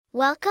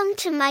Welcome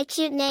to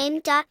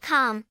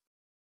mycutename.com.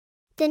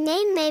 The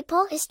name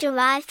maple is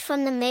derived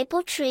from the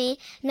maple tree,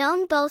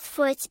 known both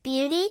for its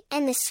beauty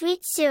and the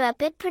sweet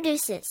syrup it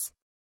produces.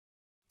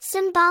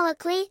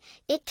 Symbolically,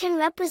 it can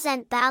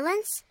represent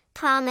balance,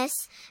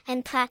 promise,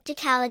 and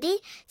practicality,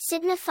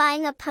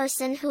 signifying a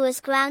person who is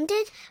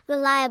grounded,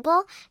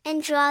 reliable,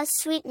 and draws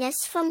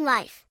sweetness from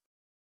life.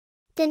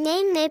 The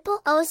name maple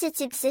owes its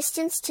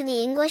existence to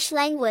the English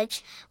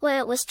language, where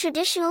it was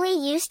traditionally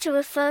used to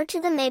refer to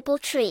the maple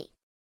tree.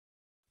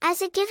 As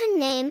a given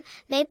name,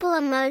 maple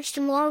emerged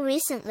more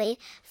recently,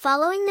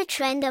 following the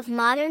trend of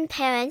modern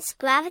parents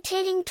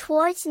gravitating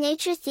towards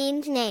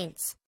nature-themed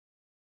names.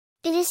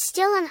 It is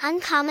still an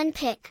uncommon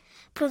pick,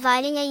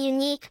 providing a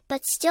unique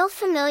but still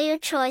familiar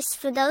choice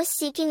for those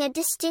seeking a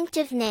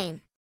distinctive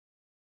name.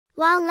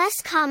 While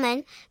less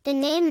common, the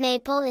name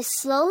maple is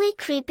slowly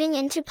creeping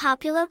into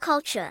popular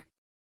culture.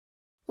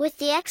 With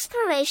the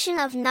exploration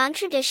of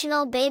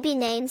non-traditional baby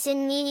names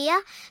in media,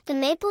 the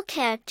maple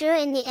character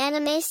in the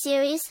anime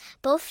series,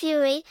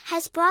 Bofuri,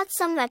 has brought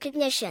some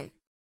recognition.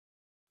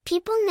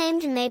 People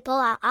named Maple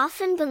are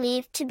often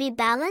believed to be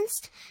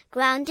balanced,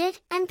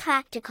 grounded, and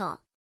practical.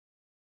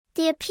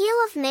 The appeal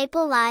of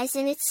maple lies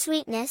in its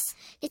sweetness,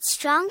 its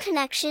strong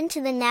connection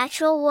to the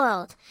natural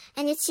world,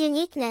 and its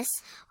uniqueness,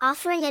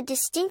 offering a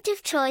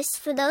distinctive choice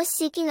for those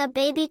seeking a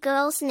baby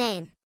girl's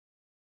name.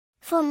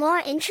 For more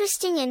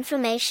interesting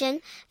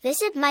information,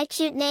 visit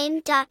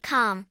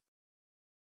mycutename.com.